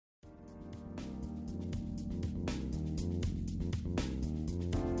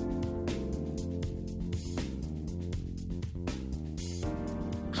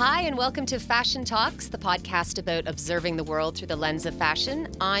Hi, and welcome to Fashion Talks, the podcast about observing the world through the lens of fashion.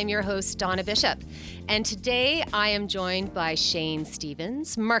 I'm your host, Donna Bishop. And today I am joined by Shane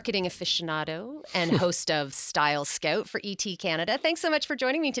Stevens, marketing aficionado and host of Style Scout for ET Canada. Thanks so much for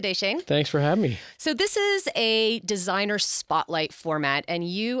joining me today, Shane. Thanks for having me. So this is a designer spotlight format, and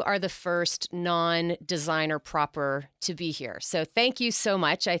you are the first non-designer proper to be here. So thank you so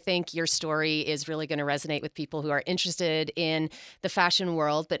much. I think your story is really going to resonate with people who are interested in the fashion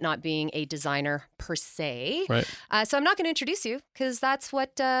world, but not being a designer per se. Right. So I'm not going to introduce you because that's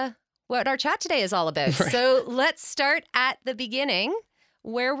what our chat today is all about. Right. So let's start at the beginning.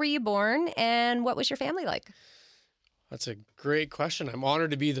 Where were you born and what was your family like? That's a great question. I'm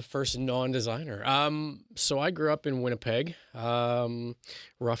honored to be the first non-designer. So I grew up in Winnipeg,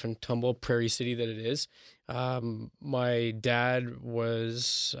 rough and tumble prairie city that it is. My dad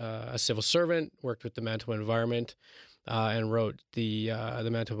was a civil servant, worked with the Manitoba Environment, and wrote the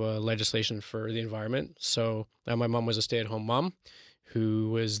Manitoba legislation for the environment. So my mom was a stay-at-home mom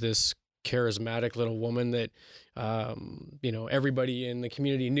who was this charismatic little woman that, everybody in the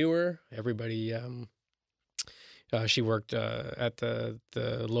community knew her. Everybody, she worked at the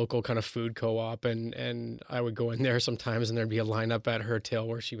local kind of food co-op, and I would go in there sometimes, and there'd be a lineup at her till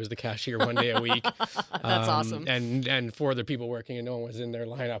where she was the cashier one day a week. That's awesome. And four other people working, and no one was in their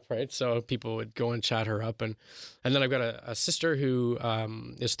lineup, right? So people would go and chat her up, and then I've got a sister who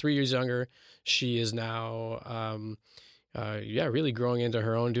is 3 years younger. She is now really growing into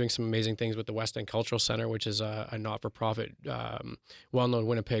her own, doing some amazing things with the West End Cultural Center, which is a not-for-profit, well-known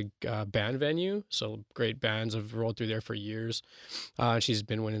Winnipeg band venue. So great bands have rolled through there for years. She's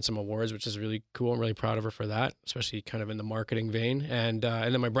been winning some awards, which is really cool. I'm really proud of her for that, especially kind of in the marketing vein. And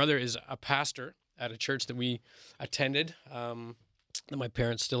then my brother is a pastor at a church that we attended, that my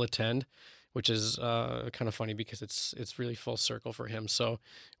parents still attend, which is kind of funny because it's really full circle for him. So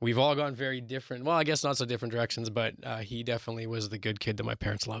we've all gone very different, well, I guess not so different directions, but he definitely was the good kid that my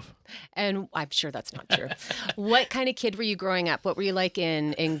parents love. And I'm sure that's not true. What kind of kid were you growing up? What were you like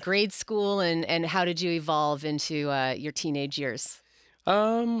in grade school, and how did you evolve into your teenage years?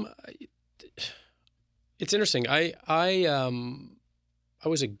 It's interesting. I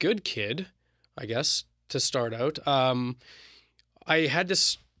was a good kid, I guess, to start out. I had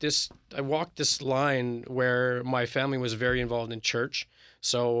I walked this line where my family was very involved in church.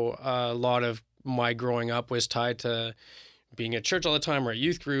 So a lot of my growing up was tied to being at church all the time or a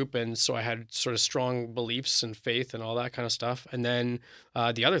youth group. And so I had sort of strong beliefs and faith and all that kind of stuff. And then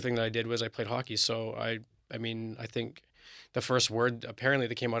the other thing that I did was I played hockey. So I think the first word apparently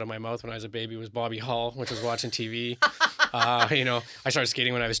that came out of my mouth when I was a baby was Bobby Hull, which was watching TV. I started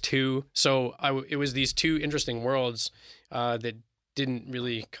skating when I was 2. So it was these two interesting worlds that didn't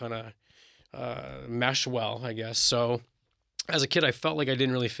really kind of mesh well, I guess. So as a kid, I felt like I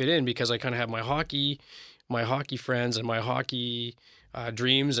didn't really fit in because I kind of had my hockey friends and my hockey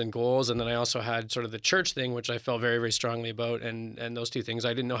dreams and goals. And then I also had sort of the church thing, which I felt very, very strongly about. And those two things, I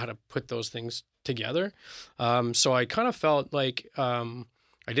didn't know how to put those things together. So I kind of felt like I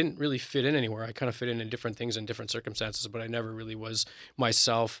didn't really fit in anywhere. I kind of fit in different things in different circumstances, but I never really was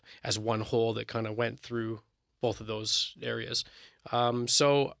myself as one whole that kind of went through both of those areas. And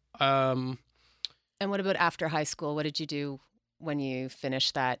what about after high school? What did you do when you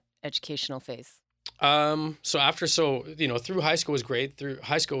finished that educational phase? Through high school was great. Through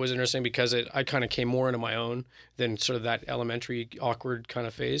high school was interesting because I kind of came more into my own than sort of that elementary awkward kind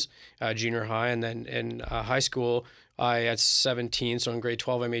of phase, junior high. And then in high school, at 17, so in grade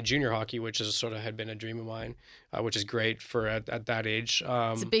 12, I made junior hockey, which is sort of had been a dream of mine, which is great for at that age.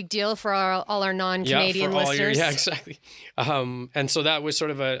 It's a big deal for all our non-Canadian listeners. Yeah, exactly. And so that was sort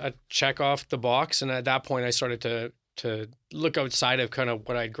of a check off the box. And at that point, I started to look outside of kind of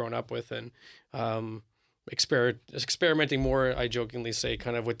what I'd grown up with and experimenting more, I jokingly say,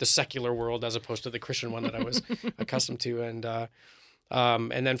 kind of with the secular world as opposed to the Christian one that I was accustomed to.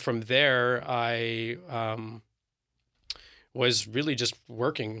 And then from there, I was really just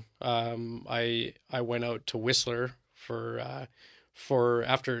working. I went out to Whistler I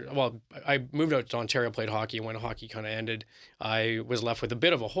moved out to Ontario, played hockey, and when hockey kind of ended, I was left with a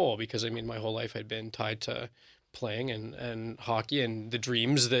bit of a hole because my whole life had been tied to playing and hockey and the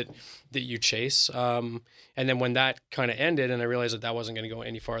dreams that you chase. And then when that kind of ended and I realized that wasn't going to go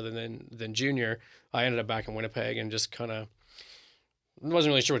any farther than junior, I ended up back in Winnipeg and just kind of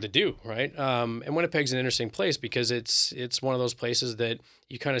wasn't really sure what to do, right? And Winnipeg's an interesting place because it's one of those places that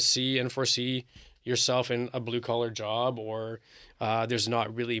you kind of see and foresee yourself in a blue-collar job, or there's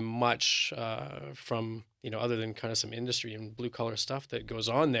not really much from, other than kind of some industry and blue-collar stuff that goes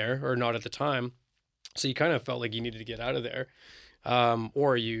on there, or not at the time. So you kind of felt like you needed to get out of there.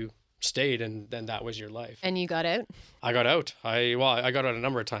 or you stayed and then that was your life. And you got out? I got out. I got out a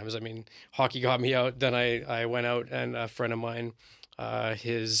number of times. I mean, hockey got me out. Then I went out, and a friend of mine,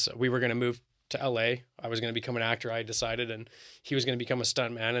 we were going to move to LA. I was going to become an actor, I decided, and he was going to become a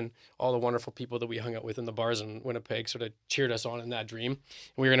stuntman, and all the wonderful people that we hung out with in the bars in Winnipeg sort of cheered us on in that dream.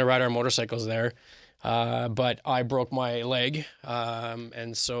 We were going to ride our motorcycles there. But I broke my leg.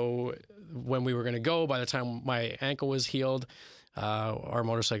 And so when we were going to go, by the time my ankle was healed, our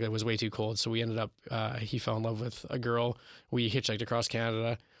motorcycle was way too cold. So we ended up, he fell in love with a girl. We hitchhiked across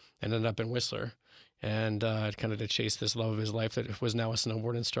Canada and ended up in Whistler, and kind of to chase this love of his life that was now a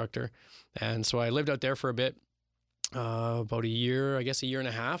snowboard instructor. And so I lived out there for a bit, about a year and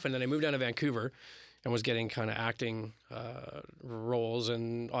a half. And then I moved down to Vancouver and was getting kind of acting roles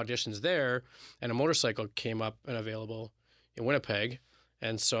and auditions there. And a motorcycle came up and available in Winnipeg.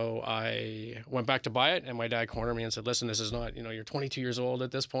 And so I went back to buy it, and my dad cornered me and said, listen, this is not, you're 22 years old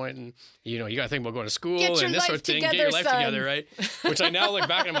at this point, and, you got to think about going to school and this sort of thing. Get your life together, right? Which I now look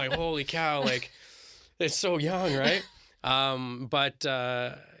back and I'm like, holy cow, like, it's so young, right?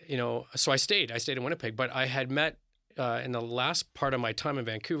 So I stayed in Winnipeg, but I had met in the last part of my time in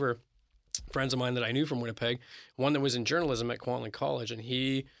Vancouver, friends of mine that I knew from Winnipeg, one that was in journalism at Kwantlen College, and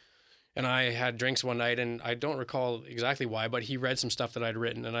he and I had drinks one night, and I don't recall exactly why, but he read some stuff that I'd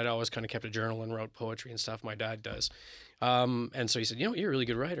written, and I'd always kind of kept a journal and wrote poetry and stuff. My dad does. And so he said, you're a really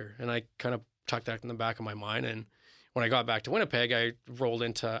good writer. And I kind of tucked that in the back of my mind. And when I got back to Winnipeg, I rolled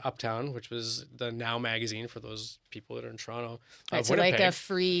into Uptown, which was the Now magazine for those people that are in Toronto. Right, so Winnipeg. Like a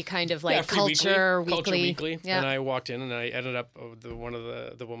free kind of like culture weekly. Yeah. And I walked in, and I ended up one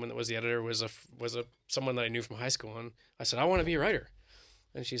of the woman that was the editor was someone that I knew from high school, and I said, I want to be a writer.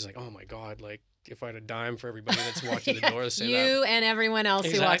 And she's like, oh my God, like if I had a dime for everybody that's walked through the door to say you that. You and everyone else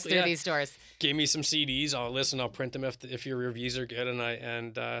who walks through these doors. Gave me some CDs. I'll listen. I'll print them if your reviews are good.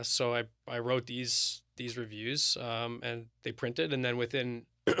 And so I wrote these reviews, and they printed. And then within,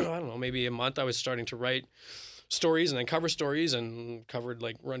 I don't know, maybe a month, I was starting to write stories and then cover stories, and covered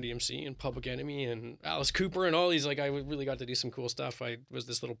like Run DMC and Public Enemy and Alice Cooper and all these. Like I really got to do some cool stuff. I was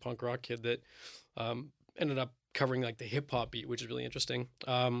this little punk rock kid that ended up covering like the hip hop beat, which is really interesting.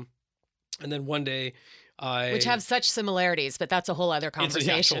 And then one day which have such similarities, but that's a whole other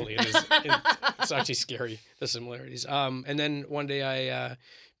conversation. Totally. It is. It's actually scary, the similarities. And then one day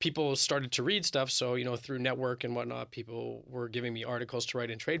people started to read stuff. So, through network and whatnot, people were giving me articles to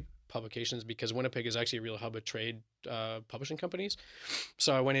write in trade publications, because Winnipeg is actually a real hub of trade publishing companies.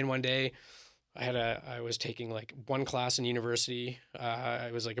 So I went in one day. I was taking like one class in university.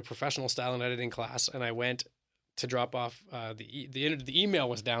 It was like a professional style and editing class, and I went to drop off the email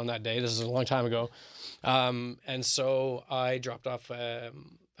was down that day. This is a long time ago, and so I dropped off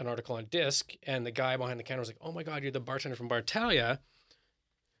an article on disc, and the guy behind the counter was like, "Oh my God, you're the bartender from Bartalia.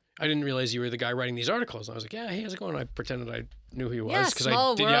 I didn't realize you were the guy writing these articles." And I was like, "Yeah, hey, how's it going?" I pretended I knew who he was. Yeah,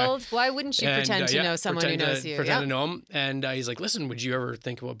 small world. Why wouldn't you pretend to know someone who knows you? Pretend to know him. And he's like, "Listen, would you ever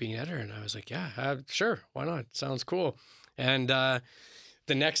think about being an editor?" And I was like, "Yeah, sure. Why not? Sounds cool." And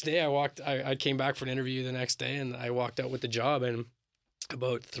the next day I came back for an interview the next day, and I walked out with the job. And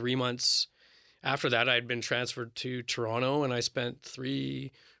about 3 months after that, I had been transferred to Toronto, and I spent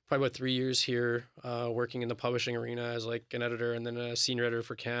probably about 3 years here working in the publishing arena as like an editor and then a senior editor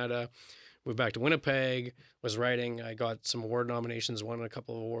for Canada. Moved back to Winnipeg, was writing. I got some award nominations, won a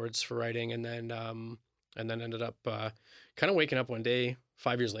couple of awards for writing, and then ended up kind of waking up one day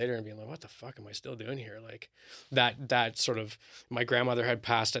 5 years later and being like, what the fuck am I still doing here? Like that sort of, my grandmother had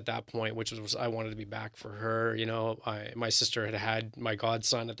passed at that point, which was I wanted to be back for her. My sister had my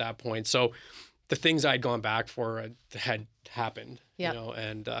godson at that point. So the things I'd gone back for had happened,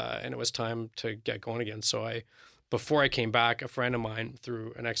 and it was time to get going again. So before I came back, a friend of mine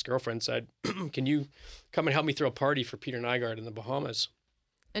through an ex-girlfriend said, can you come and help me throw a party for Peter Nygard in the Bahamas?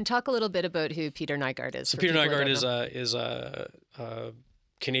 And talk a little bit about who Peter Nygard is. So Peter Nygard is a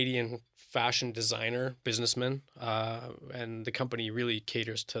Canadian fashion designer, businessman, and the company really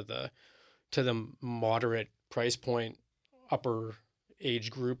caters to the moderate price point, upper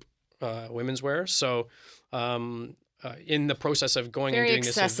age group women's wear. So in the process of going very and doing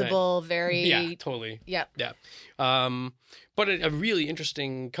accessible, this event, yeah, totally. Yeah. But a really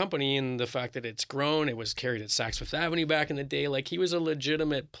interesting company in the fact that it's grown. It was carried at Saks Fifth Avenue back in the day. Like he was a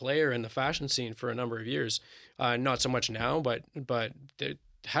legitimate player in the fashion scene for a number of years. Not so much now, but it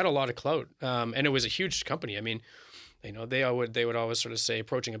had a lot of clout. And it was a huge company. I mean, they would always sort of say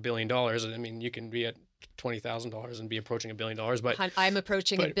approaching $1 billion. I mean, you can be at $20,000 and be approaching $1 billion, but I'm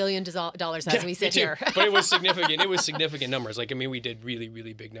approaching $1 billion as we sit here. But it was significant. It was significant numbers. Like, I mean, we did really,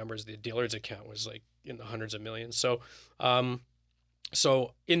 really big numbers. The dealer's account was like in the hundreds of millions. So,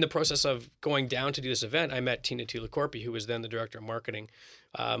 So in the process of going down to do this event, I met Tina Tulacorpi, who was then the director of marketing,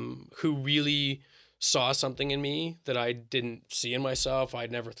 who really saw something in me that I didn't see in myself.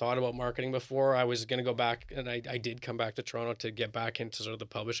 I'd never thought about marketing before. I was going to go back, and I did come back to Toronto to get back into sort of the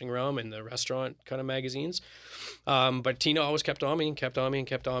publishing realm and the restaurant kind of magazines. But Tina always kept on me and kept on me and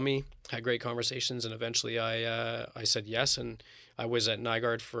kept on me, had great conversations. And eventually I said yes. And I was at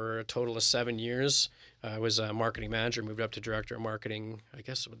Nygard for a total of 7 years. I was a marketing manager, moved up to director of marketing. I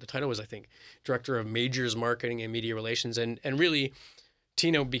guess the title was, I think, director of majors marketing and media relations. And really,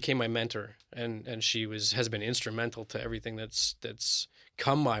 Tina became my mentor, and she has been instrumental to everything that's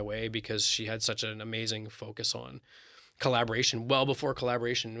come my way, because she had such an amazing focus on collaboration well before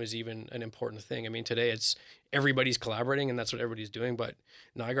collaboration was even an important thing. I mean, today it's everybody's collaborating, and that's what everybody's doing. But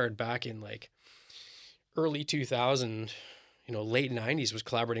Nygard back in like early 2000, late 90s was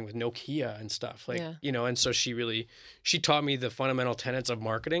collaborating with Nokia and stuff and so she taught me the fundamental tenets of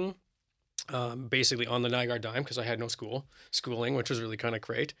marketing. Basically on the Nygard dime, because I had no schooling, which was really kind of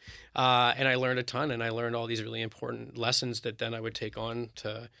great. And I learned a ton, and I learned all these really important lessons that then I would take on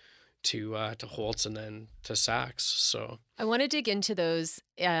to Holtz and then to Saks. So I want to dig into those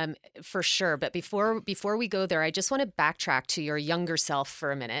for sure. But before we go there, I just want to backtrack to your younger self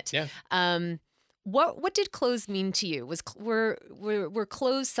for a minute. Yeah. What did clothes mean to you? Were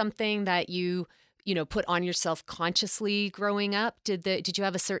clothes something that you put on yourself consciously growing up? Did you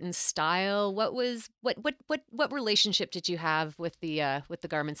have a certain style? What relationship did you have with the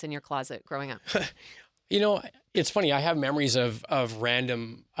garments in your closet growing up? It's funny. I have memories of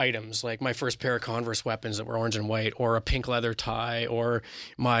random items, like my first pair of Converse weapons that were orange and white, or a pink leather tie, or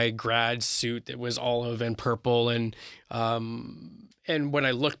my grad suit that was olive and purple. And when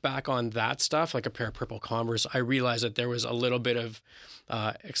I look back on that stuff, like a pair of purple Converse, I realized that there was a little bit of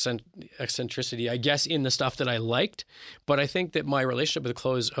eccentricity, I guess, in the stuff that I liked. But I think that my relationship with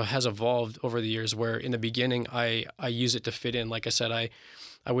clothes has evolved over the years, where in the beginning, I use it to fit in. Like I said,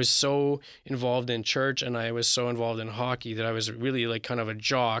 I was so involved in church, and I was so involved in hockey that I was really like kind of a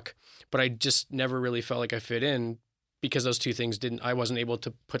jock, but I just never really felt like I fit in, because those two things I wasn't able to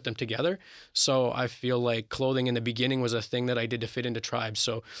put them together. So I feel like clothing in the beginning was a thing that I did to fit into tribes.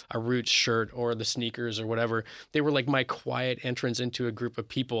 So a Roots shirt or the sneakers or whatever, they were like my quiet entrance into a group of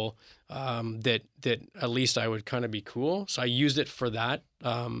people that at least I would kind of be cool. So I used it for that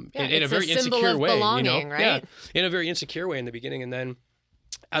in a very insecure way. Right? Yeah, in a very insecure way in the beginning. And then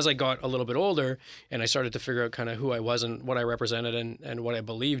as I got a little bit older and I started to figure out kind of who I was and what I represented and what I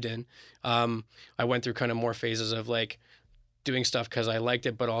believed in, I went through kind of more phases of like doing stuff because I liked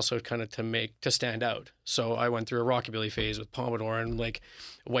it, but also kind of to stand out. So I went through a rockabilly phase with Pompadour and like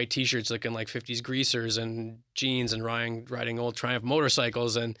white t-shirts looking like 50s greasers and jeans and riding old Triumph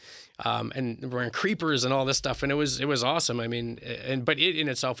motorcycles and wearing creepers and all this stuff. And it was awesome. I mean, but it in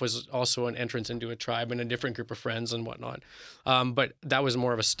itself was also an entrance into a tribe and a different group of friends and whatnot. But that was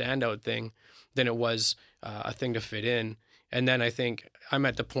more of a standout thing than it was a thing to fit in. And then I think I'm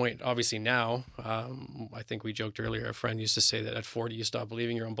at the point, obviously now, I think we joked earlier, a friend used to say that at 40, you stop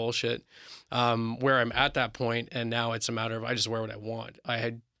believing your own bullshit, where I'm at that point, and now it's a matter of I just wear what I want.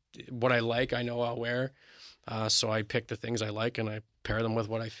 What I like, I know I'll wear. So I pick the things I like and I pair them with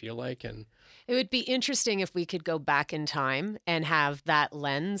what I feel like. And it would be interesting if we could go back in time and have that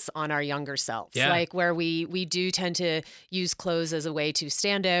lens on our younger selves, like where we do tend to use clothes as a way to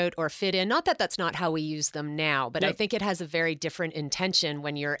stand out or fit in. Not that that's not how we use them now, but I think it has a very different intention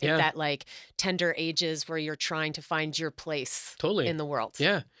when you're at that like tender ages where you're trying to find your place in the world.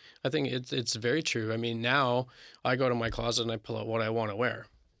 Yeah, I think it's very true. I mean, now I go to my closet and I pull out what I want to wear.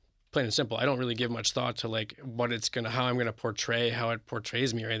 Plain and simple. I don't really give much thought to like how I'm gonna portray, how it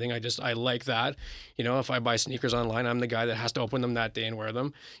portrays me or anything. I like that. If I buy sneakers online, I'm the guy that has to open them that day and wear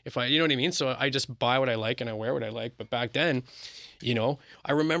them. You know what I mean? So I just buy what I like and I wear what I like. But back then,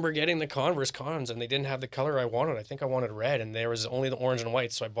 I remember getting the Converse Cons and they didn't have the color I wanted. I think I wanted red and there was only the orange and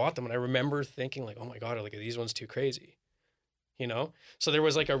white. So I bought them and I remember thinking like, oh my God, like, are these ones too crazy? So there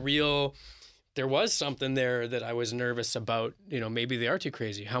was like there was something there that I was nervous about, maybe they are too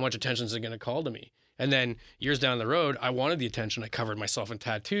crazy. How much attention is it going to call to me? And then years down the road, I wanted the attention. I covered myself in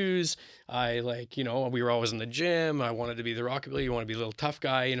tattoos. We were always in the gym. I wanted to be the rockabilly. You want to be a little tough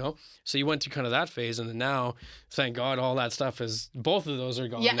guy, So you went through kind of that phase. And then now, thank God, all that stuff both of those are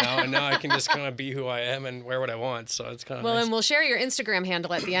gone now. And now I can just kind of be who I am and wear what I want. So it's kind of nice. And we'll share your Instagram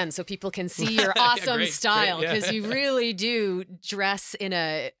handle at the end so people can see your awesome style because you really do dress in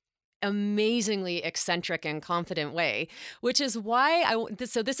a amazingly eccentric and confident way, which is why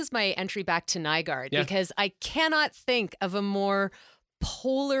so this is my entry back to Nygard because I cannot think of a more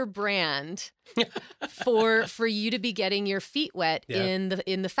polar brand for you to be getting your feet wet in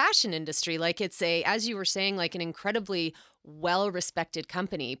the fashion industry. Like it's as you were saying, like an incredibly well-respected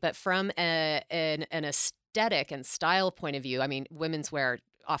company, but from an aesthetic and style point of view, I mean, women's wear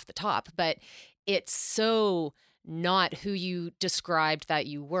off the top, but it's so not who you described that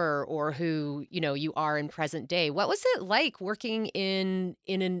you were or who, you are in present day. What was it like working in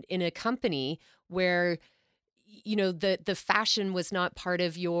a company where, the fashion was not part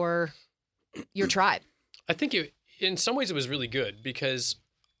of your tribe? I think in some ways it was really good because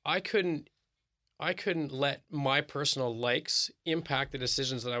I couldn't let my personal likes impact the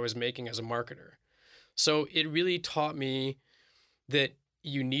decisions that I was making as a marketer. So it really taught me that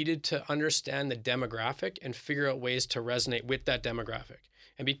you needed to understand the demographic and figure out ways to resonate with that demographic.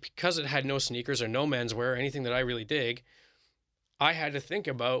 And because it had no sneakers or no menswear or anything that I really dig, I had to think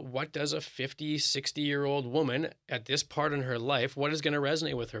about what does a 50, 60-year-old woman at this part in her life, what is going to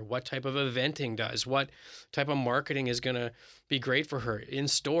resonate with her? What type of eventing does? What type of marketing is going to be great for her in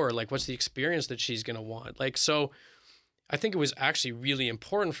store? Like, what's the experience that she's going to want? Like, so I think it was actually really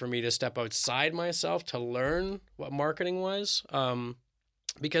important for me to step outside myself to learn what marketing was.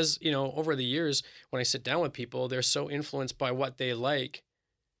 Because, over the years, when I sit down with people, they're so influenced by what they like,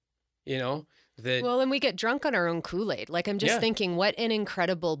 that. Well, and we get drunk on our own Kool-Aid. Like, I'm just thinking, what an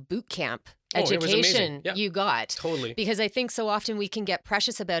incredible boot camp education you got. Totally. Because I think so often we can get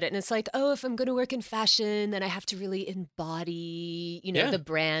precious about it. And it's like, oh, if I'm going to work in fashion, then I have to really embody, the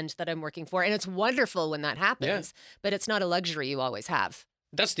brand that I'm working for. And it's wonderful when that happens, but it's not a luxury you always have.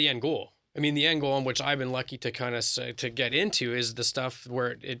 That's the end goal. I mean, the end goal in which I've been lucky to kind of to get into is the stuff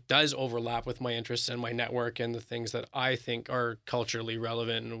where it does overlap with my interests and my network and the things that I think are culturally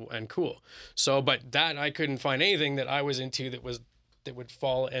relevant and cool. So, but that I couldn't find anything that I was into that would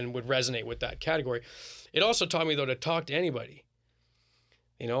fall and would resonate with that category. It also taught me though to talk to anybody.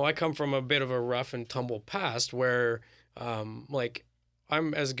 I come from a bit of a rough and tumble past where, like,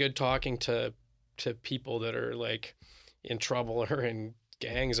 I'm as good talking to people that are like in trouble or in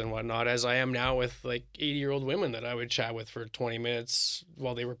gangs and whatnot as I am now with like 80-year-old women that I would chat with for 20 minutes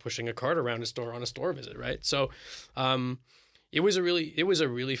while they were pushing a cart around a store on a store visit, right? So it was a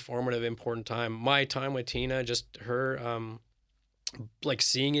really formative, important time. My time with Tina, just her like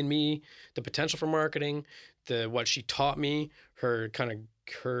seeing in me the potential for marketing, what she taught me, her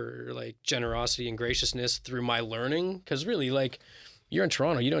like generosity and graciousness through my learning, because really, like, you're in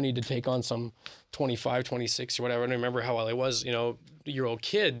Toronto, you don't need to take on some 25, 26 or whatever. I don't remember how old I was, year old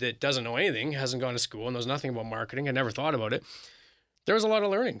kid that doesn't know anything, hasn't gone to school, knows nothing about marketing. I never thought about it. There was a lot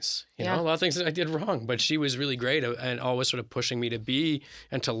of learnings, a lot of things that I did wrong, but she was really great and always sort of pushing me to be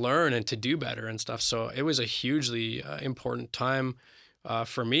and to learn and to do better and stuff. So it was a hugely important time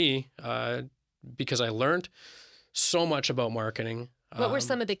for me because I learned so much about marketing. What were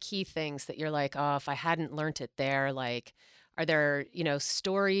some of the key things that you're like, oh, if I hadn't learned it there, like, are there,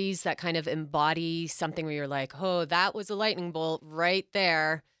 stories that kind of embody something where you're like, oh, that was a lightning bolt right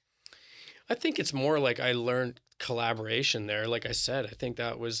there? I think it's more like I learned collaboration there. Like I said, I think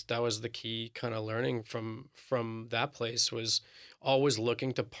that was the key kind of learning from that place, was always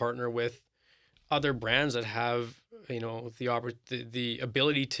looking to partner with other brands that have, the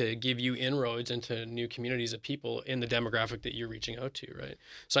ability to give you inroads into new communities of people in the demographic that you're reaching out to, right?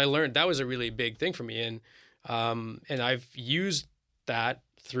 So I learned that was a really big thing for me. And I've used that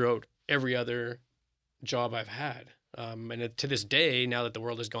throughout every other job I've had. And to this day, now that the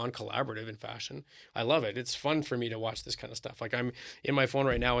world has gone collaborative in fashion, I love it. It's fun for me to watch this kind of stuff. Like, I'm in my phone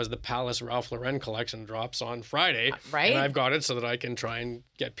right now as the Palace Ralph Lauren collection drops on Friday. Right. And I've got it so that I can try and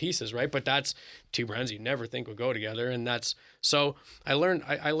get pieces, right? But that's two brands you never think would go together. And so I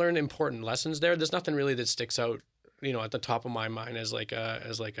learned important lessons there. There's nothing really that sticks out, at the top of my mind as like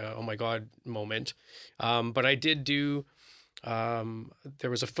a oh my God moment. But I did do, there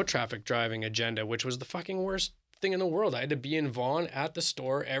was a foot traffic driving agenda, which was the fucking worst thing in the world. I had to be in Vaughan at the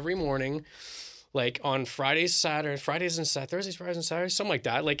store every morning, like on Thursdays, Fridays and Saturdays, something like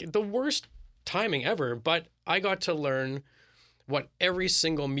that. Like the worst timing ever. But I got to learn what every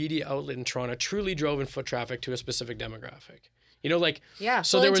single media outlet in Toronto truly drove in foot traffic to a specific demographic. Yeah.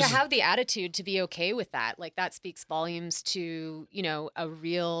 So well, there was, to have the attitude to be okay with that, like that speaks volumes to, a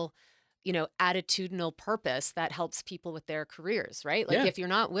real, attitudinal purpose that helps people with their careers, right? Like if you're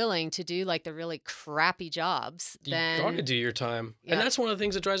not willing to do like the really crappy jobs, then you got to do your time. And that's one of the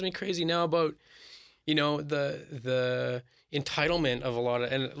things that drives me crazy now about you know, the entitlement of a lot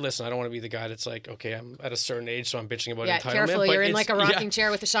of, and listen, I don't want to be the guy that's like, okay, I'm at a certain age, so I'm bitching about entitlement. Careful, but you're in like a rocking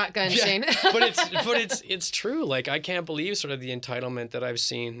chair with a shotgun, Shane. but it's true. Like, I can't believe sort of the entitlement that I've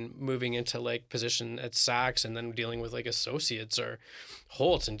seen moving into like position at Saks and then dealing with like associates or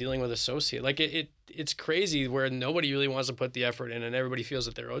Holtz and dealing with associate. Like it's crazy where nobody really wants to put the effort in and everybody feels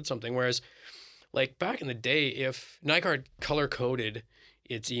that they're owed something. Whereas like back in the day, if Nygaard color coded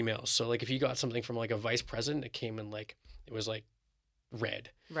its emails, so like if you got something from like a vice president, it came in like, it was like red.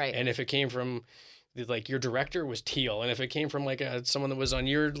 Right. And if it came from like your director, was teal. And if it came from like someone that was on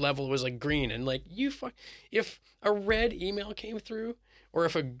your level, it was like green. And like if a red email came through, or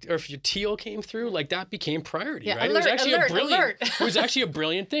if your teal came through, like that became priority, right? Alert, it was actually a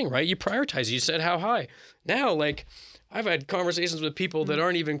brilliant thing, right? You prioritize, you said how high. Now, like, I've had conversations with people that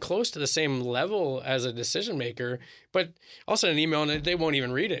aren't even close to the same level as a decision maker, but I'll send an email and they won't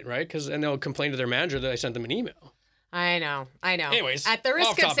even read it, right? And they'll complain to their manager that I sent them an email. I know. Anyways, at the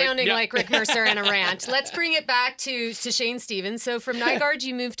risk of sounding like Rick Mercer in a rant, let's bring it back to Shane Stevens. So from Nygaard,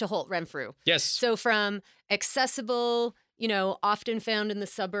 you moved to Holt Renfrew. Yes. So from accessible, often found in the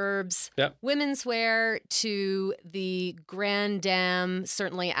suburbs, women's wear, to the grand dam,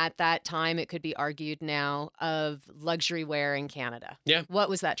 certainly at that time, it could be argued now, of luxury wear in Canada. Yeah. What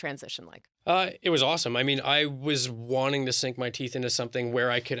was that transition like? It was awesome. I mean, I was wanting to sink my teeth into something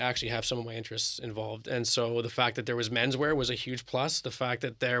where I could actually have some of my interests involved. And so the fact that there was menswear was a huge plus. The fact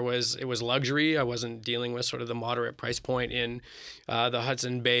that it was luxury. I wasn't dealing with sort of the moderate price point in the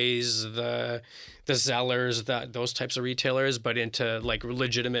Hudson Bays, the Zellers, those types of retailers, but into like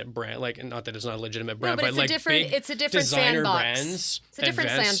legitimate brand, like, not that it's not a legitimate brand, but like it's a different designer sandbox. brands. It's a different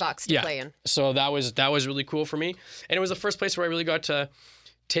sandbox to play in. So that was really cool for me. And it was the first place where I really got to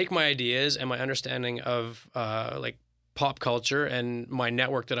take my ideas and my understanding of like pop culture and my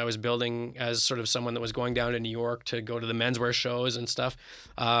network that I was building as sort of someone that was going down to New York to go to the menswear shows and stuff.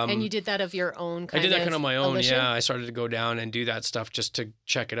 And you did that of your own kind of I did that kind of my own, Alicia? yeah. I started to go down and do that stuff just to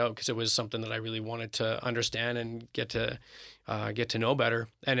check it out because it was something that I really wanted to understand and get to know better.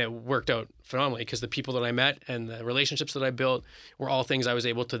 And it worked out phenomenally because the people that I met and the relationships that I built were all things I was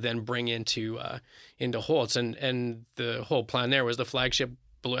able to then bring into Holtz. And the whole plan there was the flagship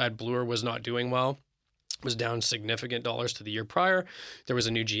at Bloor was not doing well. Was down significant dollars to the year prior. There was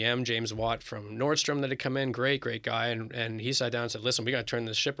a new GM, James Watt from Nordstrom, that had come in. Great guy. And he sat down and said, listen, we got to turn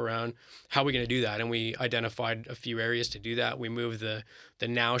this ship around. How are we going to do that? And we identified a few areas to do that. We moved the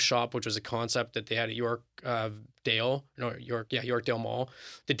Now shop, which was a concept that they had at Yorkdale Mall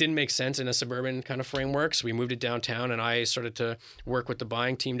that didn't make sense in a suburban kind of framework. So we moved it downtown, and I started to work with the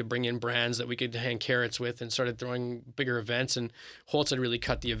buying team to bring in brands that we could hang carrots with and started throwing bigger events. And Holtz had really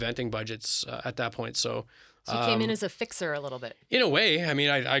cut the eventing budgets at that point. So you came in as a fixer a little bit. In a way. I mean,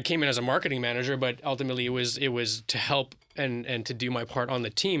 I came in as a marketing manager, but ultimately it was to help and to do my part on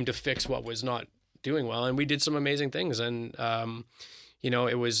the team to fix what was not doing well. And we did some amazing things. And,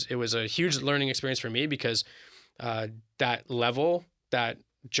 it was a huge learning experience for me because that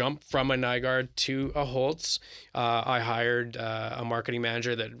jump from a Nygaard to a Holtz, I hired a marketing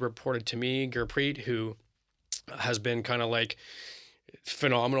manager that reported to me, Gurpreet, who has been kind of like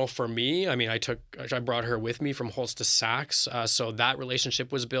phenomenal for me. I mean, I brought her with me from Holtz to Saks. So that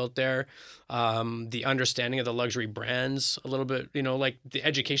relationship was built there. The understanding of the luxury brands a little bit, like the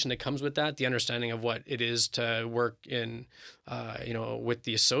education that comes with that, the understanding of what it is to work in, with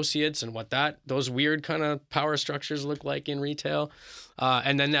the associates and what those weird kind of power structures look like in retail.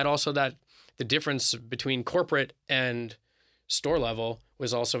 And then the difference between corporate and store level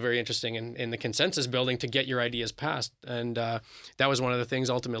was also very interesting in the consensus building to get your ideas passed. And that was one of the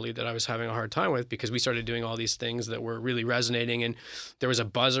things ultimately that I was having a hard time with because we started doing all these things that were really resonating and there was a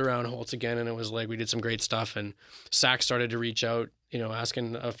buzz around Holtz again. And it was like, we did some great stuff and Saks started to reach out,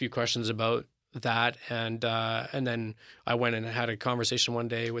 asking a few questions about that. And then I went and had a conversation one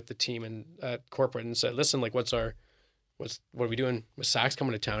day with the team at corporate and said, listen, like what are we doing with Saks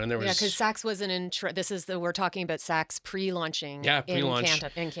coming to town? And there was because Saks wasn't we're talking about Saks pre-launching. Pre-launch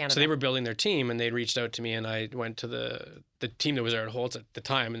in Canada. So they were building their team, and they'd reached out to me, and I went to the team that was there at Holtz at the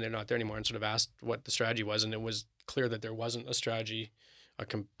time, and they're not there anymore, and sort of asked what the strategy was, and it was clear that there wasn't a strategy, a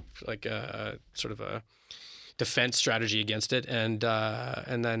sort of a defense strategy against it, and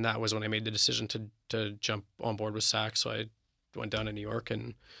then that was when I made the decision to jump on board with Saks. So I went down to New York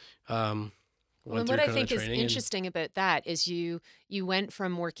and. Well, and what I think is interesting about that is you went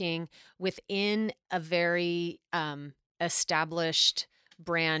from working within a very established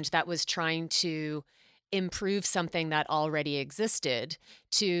brand that was trying to improve something that already existed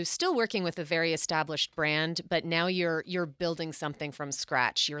to still working with a very established brand, but now you're building something from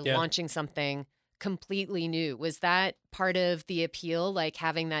scratch. You're launching something completely new. Was that part of the appeal, like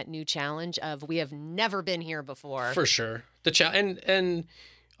having that new challenge of we have never been here before? For sure. And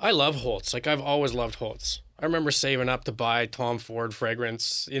I love Holtz. Like I've always loved Holtz. I remember saving up to buy Tom Ford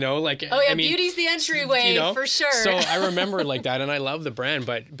fragrance, like, Oh yeah, I mean, beauty's the entryway, for sure. So I remember like that, and I love the brand,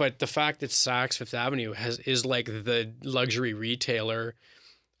 but the fact that Saks Fifth Avenue is like the luxury retailer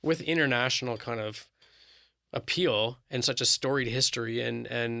with international kind of appeal and such a storied history,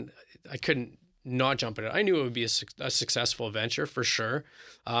 and I couldn't not jump at it. I knew it would be a successful venture for sure,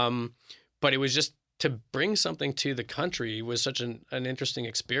 but it was just to bring something to the country was such an interesting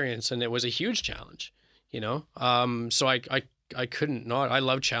experience, and it was a huge challenge. So I couldn't not. I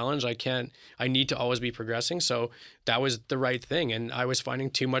love challenge. I need to always be progressing. So that was the right thing. And I was finding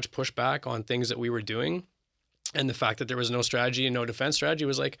too much pushback on things that we were doing. And the fact that there was no strategy and no defense strategy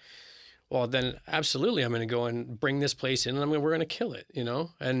was like, well, then absolutely I'm going to go and bring this place in, and we're going to kill it,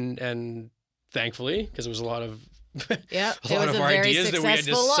 and thankfully, because it was a lot of yeah, a lot of our ideas that we had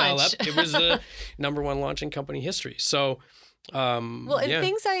to sell up. It was the number one launch in company history. So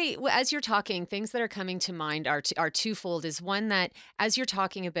things as you're talking, things that are coming to mind are twofold. Is one that as you're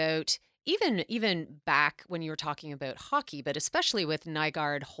talking about, even back when you were talking about hockey, but especially with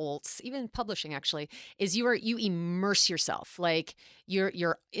Nygaard, Holtz, even publishing actually, is you immerse yourself. Like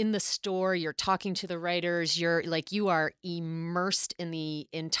you're in the store, you're talking to the writers, you are immersed in the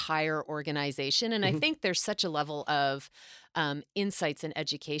entire organization. And I think there's such a level of insights and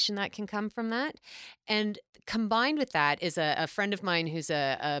education that can come from that. And combined with that is a friend of mine who's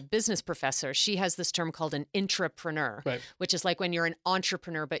a business professor. She has this term called an intrapreneur, right, which is like when you're an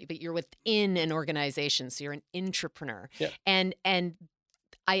entrepreneur, but you're within an organization. So you're an intrapreneur. Yeah. And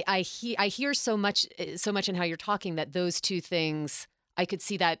I hear so much in how you're talking that those two things, I could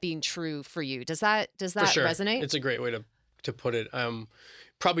see that being true for you. Does that for sure resonate? It's a great way to put it.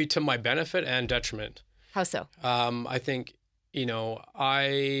 Probably to my benefit and detriment. How so? I think,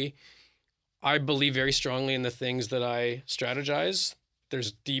 I believe very strongly in the things that I strategize.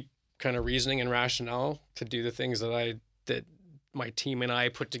 There's deep kind of reasoning and rationale to do the things that my team and I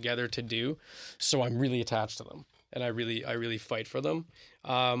put together to do. So I'm really attached to them, and I really fight for them.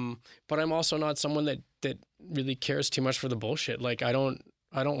 But I'm also not someone that really cares too much for the bullshit. Like I don't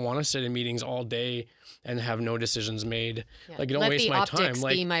want to sit in meetings all day and have no decisions made. Yeah. Like, don't waste my time. Let the optics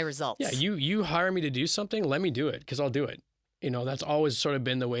be my results. Yeah, you hire me to do something, let me do it, because I'll do it. That's always sort of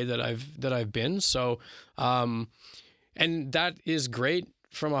been the way that I've been. So, and that is great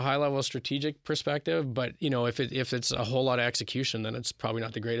from a high level strategic perspective. But if it's a whole lot of execution, then it's probably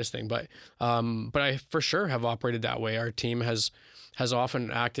not the greatest thing. But I for sure have operated that way. Our team has often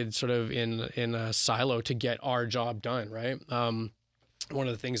acted sort of in a silo to get our job done. Right. One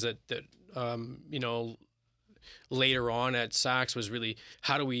of the things that later on at Saks was really,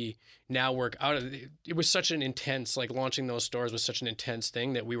 how do we now work out of it? It was such an intense, like launching those stores was such an intense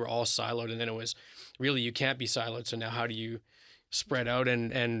thing that we were all siloed, and then it was really, you can't be siloed. So now how do you spread out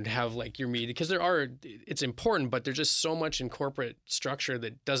and have like your meeting? Because it's important, but there's just so much in corporate structure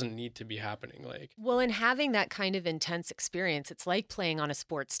that doesn't need to be happening. Well, and having that kind of intense experience, it's like playing on a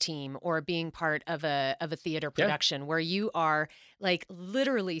sports team or being part of a theater production where you are like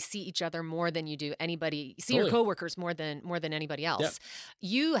literally see each other more than you do anybody, see your coworkers more than anybody else. Yeah.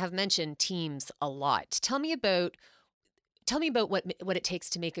 You have mentioned teams a lot. Tell me about what it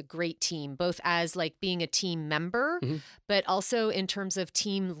takes to make a great team, both as like being a team member, but also in terms of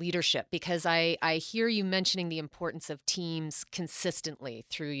team leadership, because I hear you mentioning the importance of teams consistently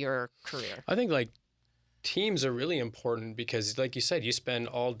through your career. I think like teams are really important because, like you said, you spend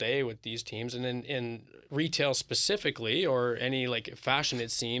all day with these teams, and in retail specifically, or any like fashion,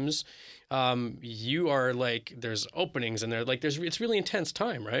 it seems, you are like, there's openings and it's really intense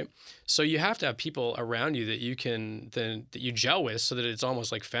time, right? So you have to have people around you that you gel with, so that it's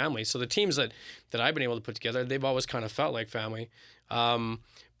almost like family. So the teams that I've been able to put together, they've always kind of felt like family.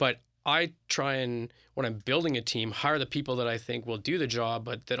 But I try and, when I'm building a team, hire the people that I think will do the job,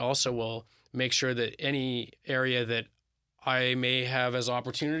 but that also will make sure that any area that I may have as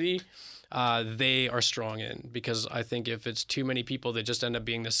opportunity, they are strong in. Because I think if it's too many people that just end up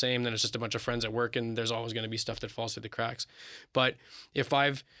being the same, then it's just a bunch of friends at work, and there's always going to be stuff that falls through the cracks. But if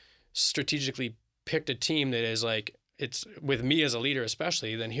I've strategically picked a team that is like, it's with me as a leader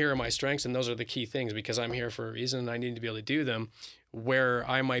especially, then here are my strengths, and those are the key things, because I'm here for a reason and I need to be able to do them. Where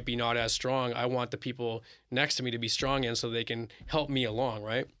I might be not as strong, I want the people next to me to be strong in, so they can help me along,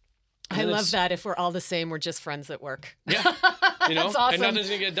 right? I love that. If we're all the same, we're just friends at work. Yeah, That's awesome. And nothing's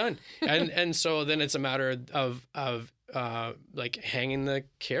gonna get done. And so then it's a matter of like hanging the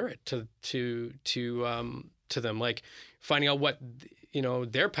carrot to them, like finding out what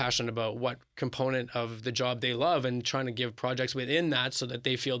they're passionate about what component of the job they love and trying to give projects within that so that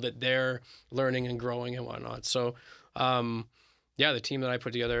they feel that they're learning and growing and whatnot. So, the team that I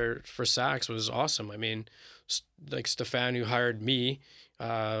put together for Saks was awesome. I mean, like Stefan, who hired me,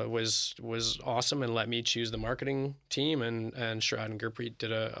 was awesome and let me choose the marketing team, and Sharad and Gurpreet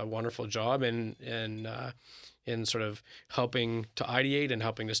did a wonderful job in sort of helping to ideate and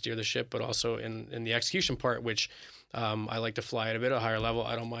helping to steer the ship, but also in the execution part, which I like to fly at a bit of a higher level.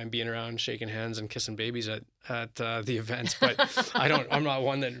 I don't mind being around, shaking hands and kissing babies at the events, but I'm not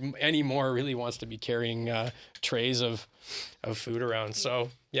one that anymore really wants to be carrying trays of food around.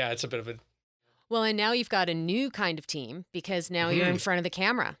 So yeah, it's a bit of a. Well, and now you've got a new kind of team because now you're in front of the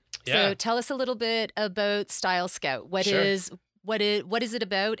camera. Yeah. So tell us a little bit about Style Scout. What is it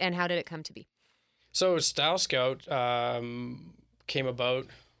about, and how did it come to be? So Style Scout came about,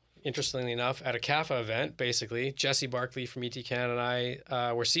 interestingly enough, at a CAFA event, basically. Jesse Barkley from ET Canada and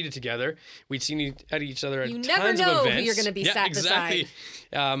I were seated together. We'd seen at each other at tons of events. You never know who you're going to be sat exactly.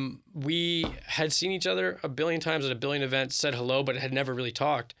 beside. We had seen each other a billion times at a billion events, said hello, but had never really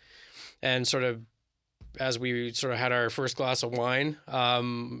talked. And sort of, as we sort of had our first glass of wine,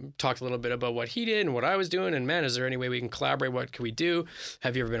 talked a little bit about what he did and what I was doing. And man, is there any way we can collaborate? What can we do?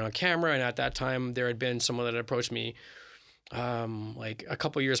 Have you ever been on camera? And at that time, there had been someone that had approached me like a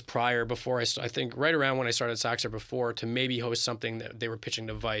couple years prior, before I think right around when I started Saks, or before, to maybe host something that they were pitching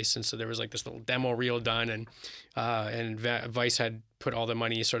to Vice. And so there was like this little demo reel done, and Vice had put all the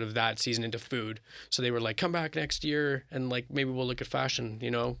money sort of that season into food. So they were like, come back next year and like maybe we'll look at fashion,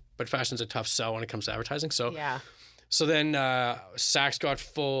 but fashion's a tough sell when it comes to advertising. So yeah. So then Saks got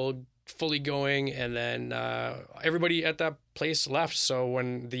fully going, and then everybody at that place left. So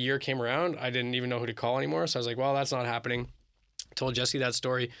when the year came around, I didn't even know who to call anymore. So I was like, well, that's not happening. Told Jesse that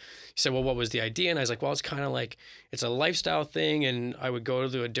story. He said, well, what was the idea? And I was like, well, it's kind of like, it's a lifestyle thing, and I would go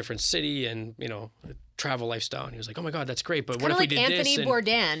to a different city and, travel lifestyle. And he was like, oh my God, that's great. But what if we did Anthony this? Anthony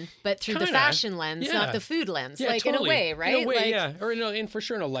Bourdain, but through the fashion lens, not the food lens. Yeah, like totally. In a way, right? In a way, yeah. Or for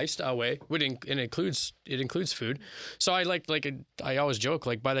sure in a lifestyle way. It includes food. So I always joke,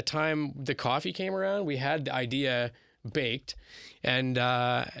 like by the time the coffee came around, we had the idea baked, and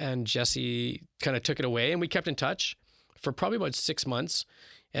Jesse kind of took it away, and we kept in touch for probably about 6 months.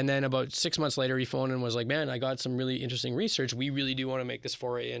 And then about 6 months later, he phoned and was like, man, I got some really interesting research. We really do want to make this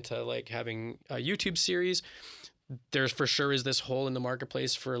foray into like having a YouTube series. There's for sure is this hole in the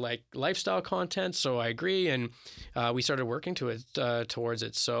marketplace for like lifestyle content. So I agree. And we started working towards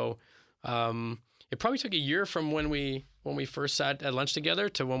it. So it probably took a year from when we first sat at lunch together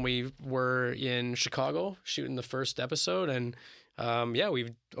to when we were in Chicago shooting the first episode. And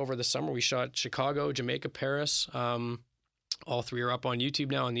over the summer, we shot Chicago, Jamaica, Paris. All three are up on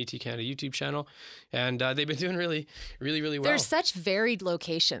YouTube now on the ET Canada YouTube channel. And they've been doing really, really, really well. There's such varied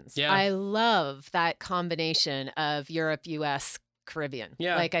locations. Yeah. I love that combination of Europe, US, Caribbean.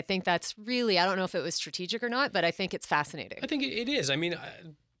 Yeah. Like, I think that's really, I don't know if it was strategic or not, but I think it's fascinating. I think it is. I mean,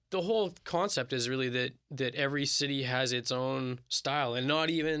 the whole concept is really that every city has its own style, and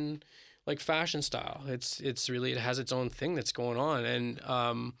not even like fashion style. It's really, it has its own thing that's going on.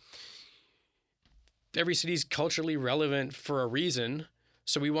 And, every city's culturally relevant for a reason.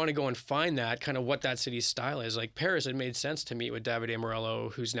 So we want to go and find that kind of what that city's style is. Like Paris, it made sense to meet with Davide Morello,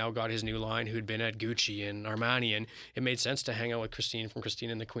 who's now got his new line, who'd been at Gucci and Armani. And it made sense to hang out with Christine from Christine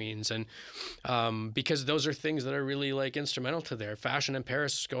and the Queens. And because those are things that are really like instrumental to their fashion, and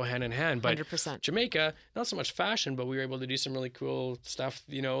Paris go hand in hand. But 100%. Jamaica, not so much fashion, but we were able to do some really cool stuff,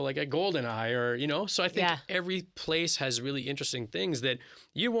 like at GoldenEye or, so I think every place has really interesting things that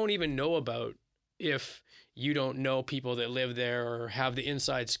you won't even know about if you don't know people that live there or have the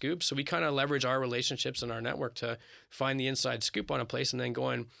inside scoop. So we kind of leverage our relationships and our network to find the inside scoop on a place, and then go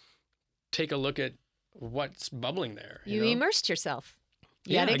and take a look at what's bubbling there. You immersed yourself.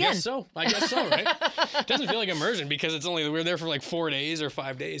 Yeah, again. I guess so, right? It doesn't feel like immersion because we're there for like 4 days or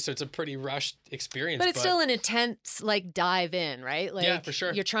 5 days. So it's a pretty rushed experience. But it's still an intense like dive in, right? Like, yeah, for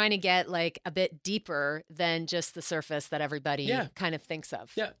sure. You're trying to get like a bit deeper than just the surface that everybody kind of thinks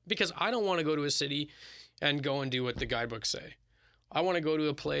of. Yeah, because I don't want to go to a city and go and do what the guidebooks say. I want to go to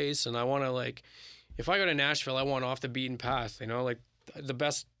a place, and I want to if I go to Nashville, I want off the beaten path. Like the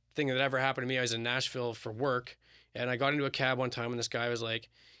best thing that ever happened to me, I was in Nashville for work. And I got into a cab one time, and this guy was like,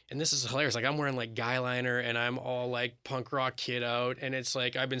 and this is hilarious. Like, I'm wearing like guy liner, and I'm all like punk rock kid out. And it's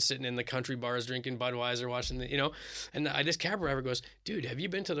like, I've been sitting in the country bars drinking Budweiser, watching and this cab driver goes, dude, have you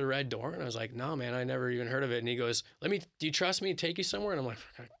been to the Red Door? And I was like, no, man, I never even heard of it. And he goes, do you trust me to take you somewhere? And I'm like,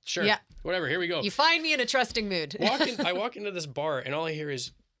 sure. Yeah. Whatever. Here we go. You find me in a trusting mood. I walk into this bar, and all I hear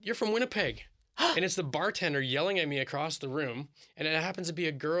is, you're from Winnipeg. And it's the bartender yelling at me across the room. And it happens to be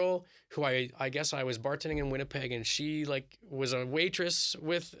a girl who I guess I was bartending in Winnipeg, and she like was a waitress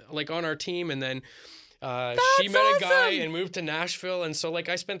with like on our team. And then she met a guy and moved to Nashville. And so like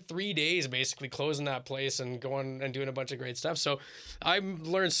I spent 3 days basically closing that place and going and doing a bunch of great stuff. So I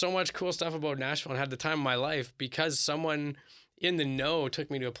learned so much cool stuff about Nashville and had the time of my life because someone in the know took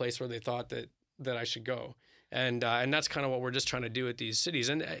me to a place where they thought that I should go. And that's kind of what we're just trying to do at these cities.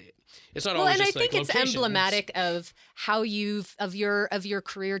 And it's not always just like location. Well, and I think it's emblematic of how of your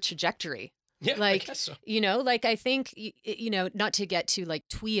career trajectory. Yeah, like, I guess so. Like I think, not to get too like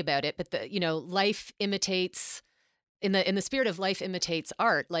twee about it, but life imitates, in the spirit of life imitates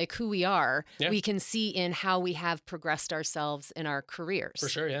art, like who we are, we can see in how we have progressed ourselves in our careers. For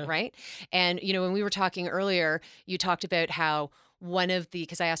sure, yeah. Right? And, when we were talking earlier, you talked about how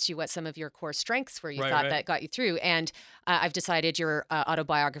because I asked you what some of your core strengths were you thought that got you through. And I've decided your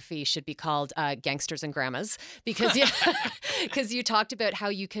autobiography should be called Gangsters and Grandmas because you talked about how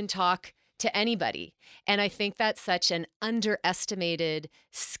you can talk to anybody. And I think that's such an underestimated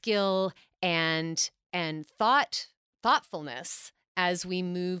skill and thoughtfulness as we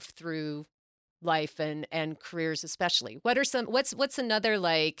move through life and careers especially. What's another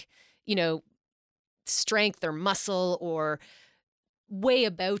like, strength or muscle or way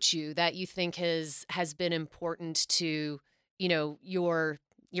about you that you think has been important to, your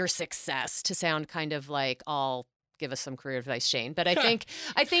success, to sound kind of like all give us some career advice, Shane. But I think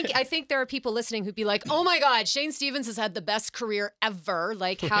there are people listening who'd be like, oh my God, Shane Stevens has had the best career ever.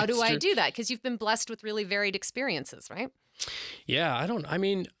 Like, how do I do that? Because you've been blessed with really varied experiences, right? Yeah,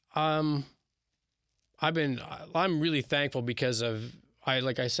 I'm really thankful because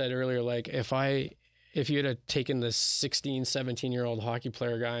like I said earlier, like if you had taken this 16, 17-year-old hockey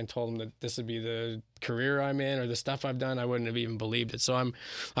player guy and told him that this would be the career I'm in or the stuff I've done, I wouldn't have even believed it. So I'm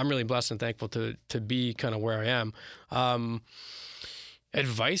really blessed and thankful to be kind of where I am.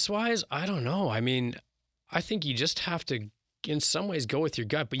 Advice-wise, I don't know. I think you just have to, in some ways, go with your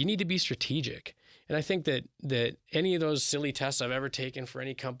gut, but you need to be strategic. And I think that any of those silly tests I've ever taken for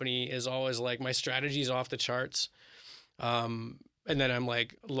any company is always like my strategy's off the charts. And then I'm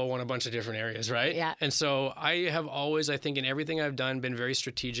like low on a bunch of different areas, right? Yeah. And so I have always, I think in everything I've done, been very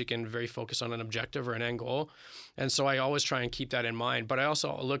strategic and very focused on an objective or an end goal. And so I always try and keep that in mind. But I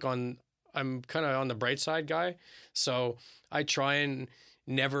also I'm kind of on the bright side guy. So I try and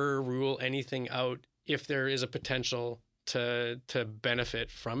never rule anything out if there is a potential to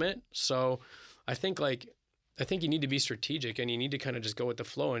benefit from it. So I think you need to be strategic and you need to kind of just go with the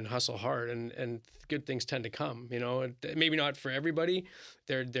flow and hustle hard and good things tend to come, maybe not for everybody.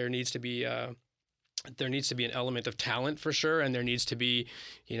 There needs to be an element of talent for sure. And there needs to be,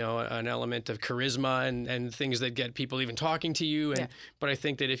 an element of charisma and things that get people even talking to you. But I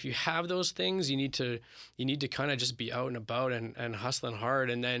think that if you have those things, you need to kind of just be out and about and hustling hard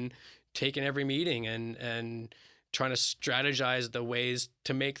and then taking every meeting and trying to strategize the ways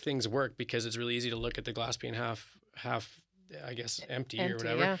to make things work, because it's really easy to look at the glass being half, I guess, empty or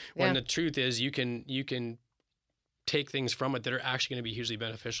whatever. Yeah. When the truth is you can take things from it that are actually going to be hugely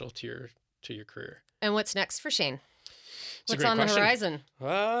beneficial to your career. And what's next for Shane? What's on the horizon?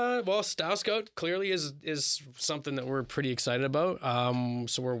 Well, Style Scout clearly is something that we're pretty excited about.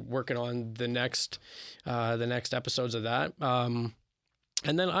 So we're working on the next episodes of that. And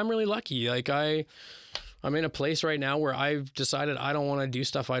then I'm really lucky. Like I'm in a place right now where I've decided I don't want to do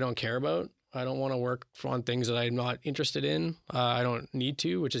stuff I don't care about. I don't want to work on things that I'm not interested in. I don't need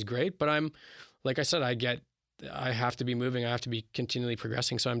to, which is great. But like I said, I have to be moving. I have to be continually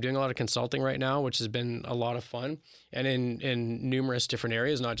progressing. So I'm doing a lot of consulting right now, which has been a lot of fun, and in numerous different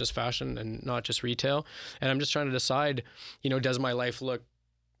areas, not just fashion and not just retail. And I'm just trying to decide, does my life look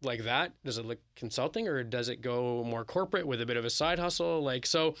like that? Does it look consulting, or does it go more corporate with a bit of a side hustle?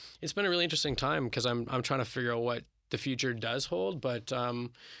 So it's been a really interesting time because I'm trying to figure out what the future does hold. But the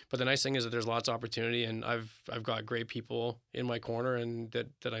nice thing is that there's lots of opportunity, and I've got great people in my corner, and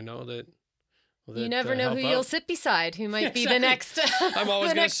that I know that. You never know who you'll sit beside, who might be the next I'm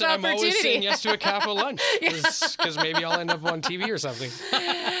always I'm always saying yes to a capital lunch because maybe I'll end up on TV or something.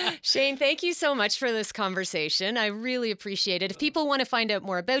 Shane, thank you so much for this conversation. I really appreciate it. If people want to find out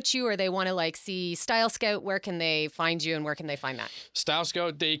more about you, or they want to see Style Scout, where can they find you and where can they find that? Style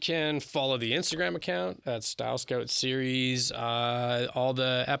Scout, they can follow the Instagram account. That's Style Scout Series. All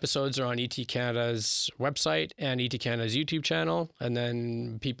the episodes are on ET Canada's website and ET Canada's YouTube channel. And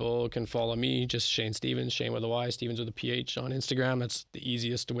then people can follow me, just Shane Stevens, Shane with a Y, Stevens with a PH on Instagram. That's the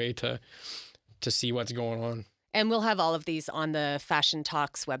easiest way to see what's going on. And we'll have all of these on the Fashion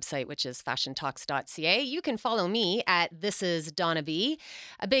Talks website, which is fashiontalks.ca. You can follow me at This Is Donna B.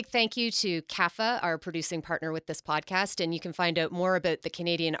 A big thank you to CAFA, our producing partner with this podcast. And you can find out more about the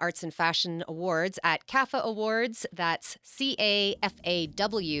Canadian Arts and Fashion Awards at CAFA Awards. That's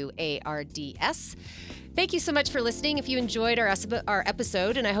CAFAWARDS. Thank you so much for listening. If you enjoyed our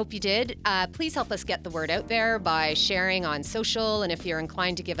episode, and I hope you did, please help us get the word out there by sharing on social. And if you're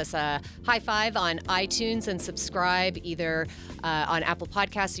inclined to give us a high five on iTunes and subscribe either on Apple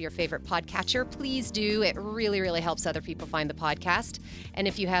Podcasts or your favorite podcatcher, please do. It really, really helps other people find the podcast. And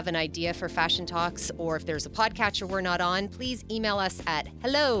if you have an idea for Fashion Talks, or if there's a podcatcher we're not on, please email us at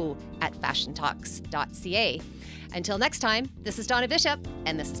hello@fashiontalks.ca. Until next time, this is Donna Bishop,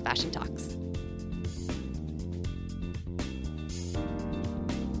 and this is Fashion Talks.